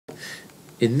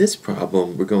In this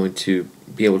problem, we're going to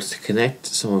be able to connect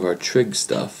some of our trig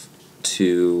stuff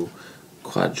to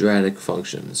quadratic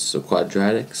functions. So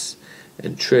quadratics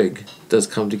and trig does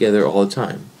come together all the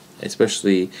time,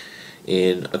 especially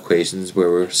in equations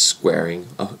where we're squaring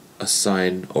a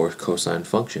sine or cosine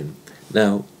function.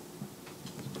 Now,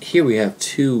 here we have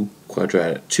two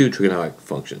trigonometric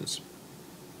functions,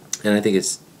 and I think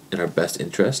it's in our best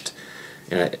interest.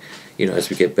 And as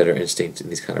we get better instinct in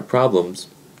these kind of problems,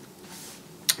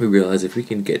 we realize if we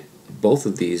can get both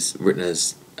of these written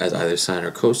as either sine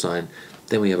or cosine,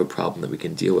 then we have a problem that we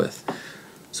can deal with.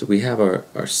 So we have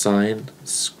our sine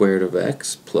squared of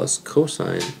x plus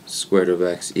cosine squared of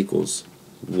x equals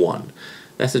 1.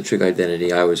 That's a trig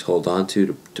identity I always hold on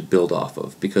to build off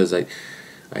of, because I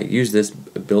use this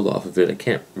build off of it. I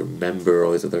can't remember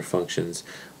all these other functions,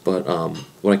 but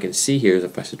what I can see here is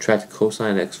if I subtract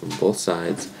cosine x from both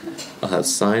sides, I'll have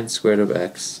sine squared of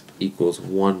x equals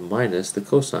 1 minus the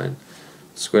cosine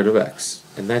squared of x.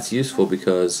 And that's useful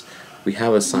because we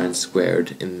have a sine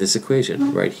squared in this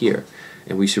equation right here,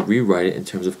 and we should rewrite it in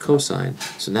terms of cosine.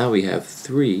 So now we have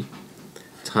 3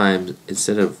 times,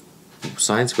 instead of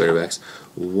sine squared of x,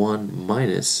 1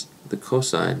 minus the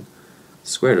cosine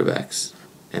squared of x,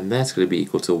 and that's going to be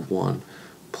equal to 1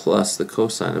 plus the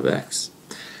cosine of x.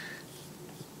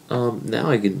 Now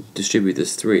I can distribute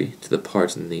this 3 to the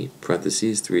parts in the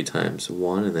parentheses, 3 times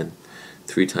 1 and then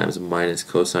 3 times minus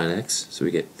cosine x, so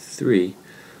we get 3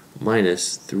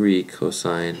 minus 3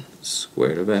 cosine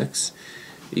squared of x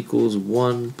equals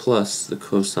 1 plus the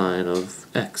cosine of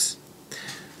x.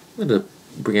 I'm going to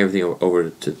bring everything over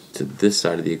to this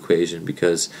side of the equation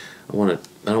because I want to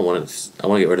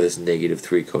get rid of this negative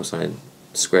 3 cosine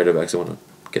squared of x. I want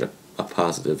to get a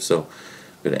positive, so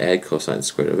I'm going to add cosine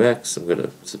squared of x. I'm going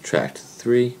to subtract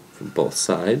 3 from both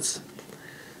sides.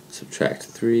 Subtract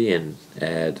 3 and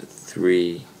add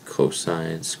 3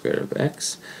 cosine squared of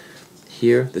x.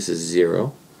 Here, this is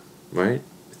 0, right?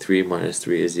 3 minus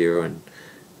 3 is 0, and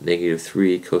negative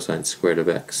 3 cosine squared of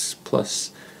x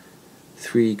plus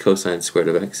 3 cosine squared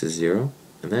of x is 0,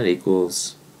 and that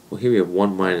equals, well, here we have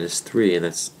 1 minus 3, and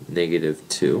that's negative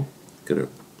 2. Going to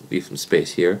leave some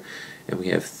space here, and we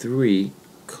have 3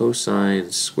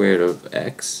 cosine squared of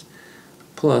x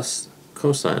plus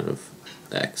cosine of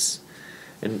x.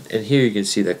 And here you can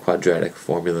see that quadratic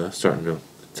formula starting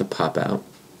to pop out.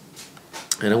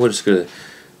 And I'm just going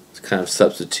to kind of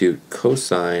substitute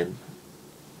cosine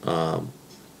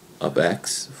of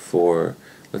x for,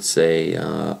 let's say,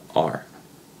 r,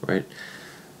 right?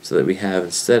 So that we have,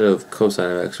 instead of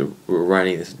cosine of x, we're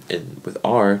writing this in with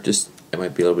r, just it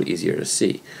might be a little bit easier to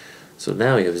see. So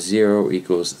now we have 0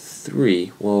 equals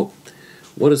 3. Well,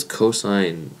 what is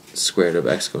cosine squared of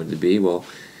x going to be? Well,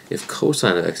 if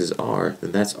cosine of x is r,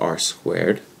 then that's r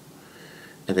squared.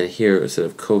 And then here, instead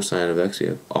of cosine of x, we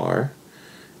have r,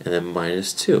 and then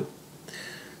minus 2.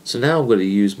 So now I'm going to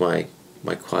use my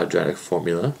quadratic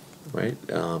formula, right,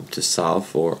 to solve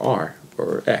for r,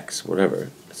 or x,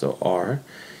 whatever. So r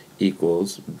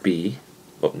equals b,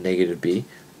 negative b,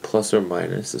 plus or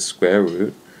minus the square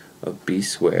root of b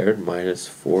squared minus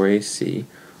 4ac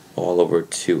all over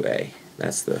 2a.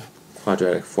 That's the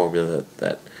quadratic formula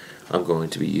that I'm going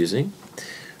to be using.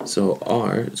 So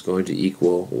r is going to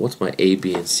equal, well, what's my a,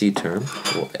 b, and c term?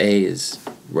 Well, a is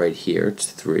right here, it's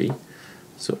 3.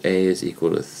 So a is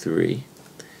equal to 3.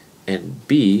 And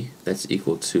b, that's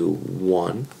equal to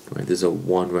 1. Right? There's a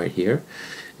 1 right here.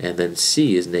 And then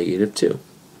c is negative 2.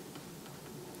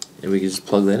 And we can just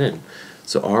plug that in.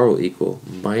 So r will equal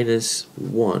minus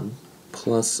 1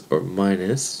 plus or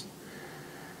minus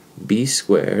b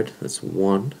squared, that's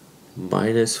 1,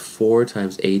 minus 4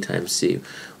 times a times c.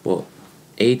 Well,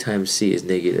 a times c is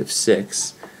negative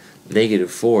 6.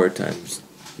 Negative 4 times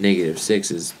negative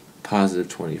 6 is positive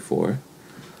 24.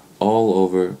 All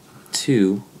over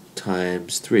 2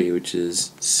 times 3, which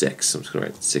is 6. So I'm just going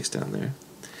to write 6 down there.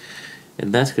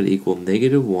 And that's going to equal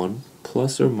negative 1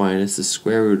 plus or minus the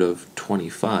square root of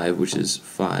 25, which is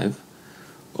 5,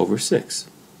 over 6.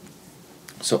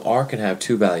 So r can have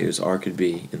two values. R could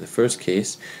be, in the first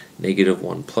case, negative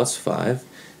 1 plus 5.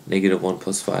 Negative 1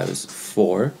 plus 5 is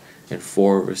 4, and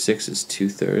 4 over 6 is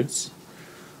 2/3.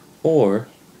 Or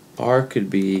r could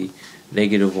be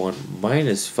negative 1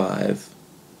 minus 5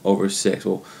 over 6.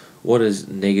 Well, what is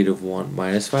negative 1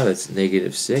 minus 5? That's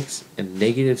negative 6, and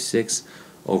negative 6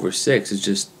 over 6 is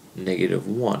just negative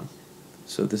 1.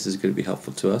 So this is going to be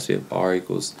helpful to us. We have r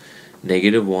equals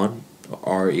negative 1,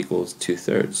 r equals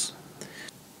 2/3.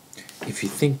 If you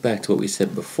think back to what we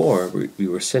said before, we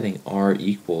were setting r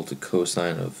equal to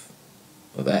cosine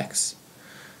of x.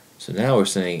 So now we're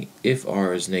saying if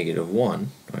r is negative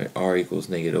 1, right, r equals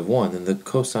negative 1, then the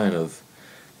cosine of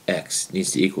x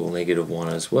needs to equal -1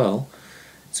 as well.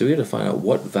 So we have to find out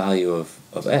what value of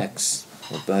x,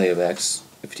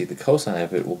 if you take the cosine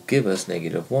of it, will give us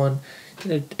 -1.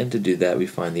 And to do that, we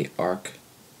find the arc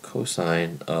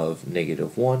cosine of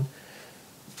 -1,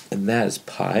 and that is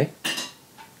pi,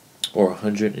 or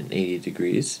 180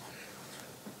 degrees.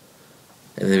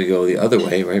 And then we go the other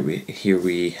way, right? Here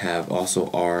we have also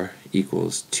r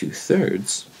equals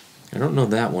 2/3. I don't know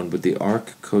that one, but the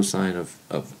arc cosine of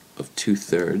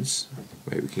 2/3,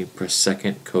 right? We can press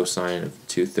second cosine of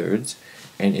 2/3,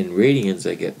 and in radians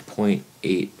I get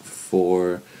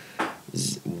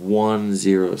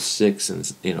 0.84106,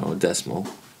 and decimal.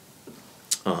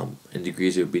 In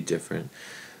degrees it would be different.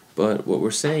 But what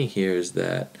we're saying here is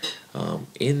that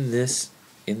in this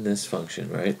function,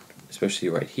 right, especially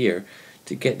right here,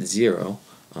 to get 0,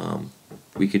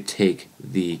 we could take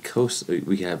we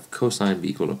can have cosine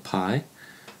be equal to pi,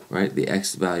 right? The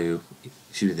x value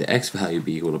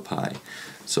be equal to pi.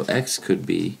 So x could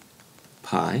be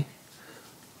pi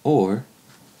or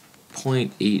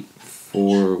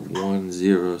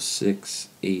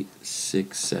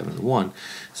 0.841068671.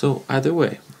 So either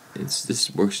way, this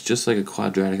works just like a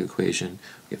quadratic equation.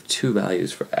 We have two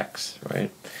values for x,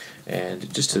 right?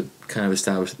 And just to kind of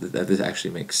establish that this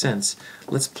actually makes sense,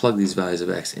 let's plug these values of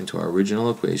x into our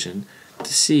original equation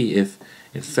to see if,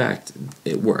 in fact,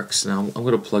 it works. Now I'm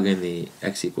going to plug in the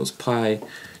x equals pi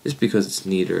just because it's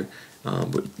neater,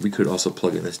 but we could also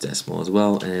plug in this decimal as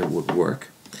well and it would work.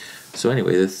 So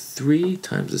anyway, the 3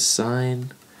 times the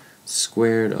sine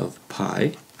squared of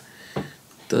pi,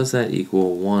 does that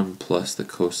equal 1 plus the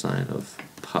cosine of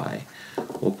pi?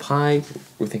 Well, pi,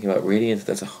 we're thinking about radians,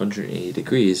 that's 180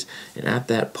 degrees, and at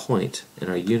that point in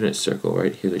our unit circle,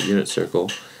 right, here's a unit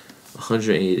circle,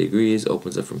 180 degrees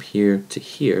opens up from here to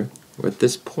here. We're at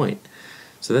this point.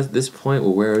 So that's this point,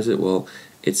 well, where is it? Well,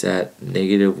 it's at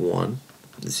 -1,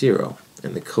 0.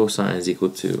 And the cosine is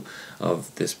equal to, of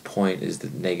this point is the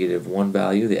 -1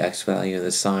 value, the x value, and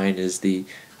the sine is the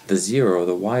 0,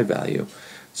 the y value.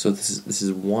 So this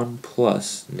is 1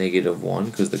 plus -1,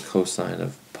 because the cosine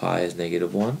of pi is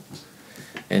 -1,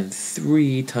 and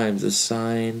 3 times the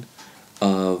sine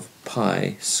of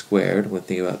pi squared, when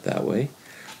thinking about it that way,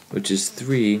 which is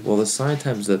 3, well, the sine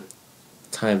times the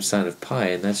sine of pi,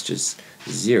 and that's just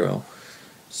 0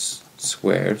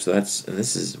 squared, so that's, and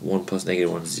this is 1 plus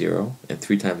 -1 is 0, and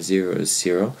 3 times 0 is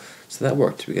 0, so that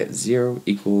worked. We get 0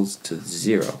 equals to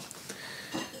 0.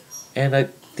 And I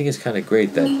think it's kind of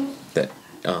great that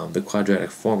the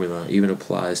quadratic formula even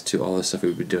applies to all the stuff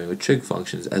we've been doing with trig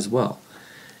functions as well.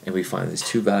 And we find these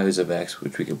two values of x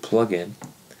which we can plug in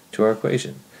to our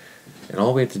equation. And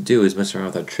all we have to do is mess around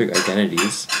with our trig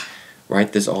identities,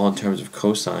 write this all in terms of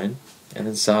cosine, and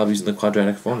then solve using the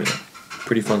quadratic formula.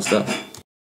 Pretty fun stuff.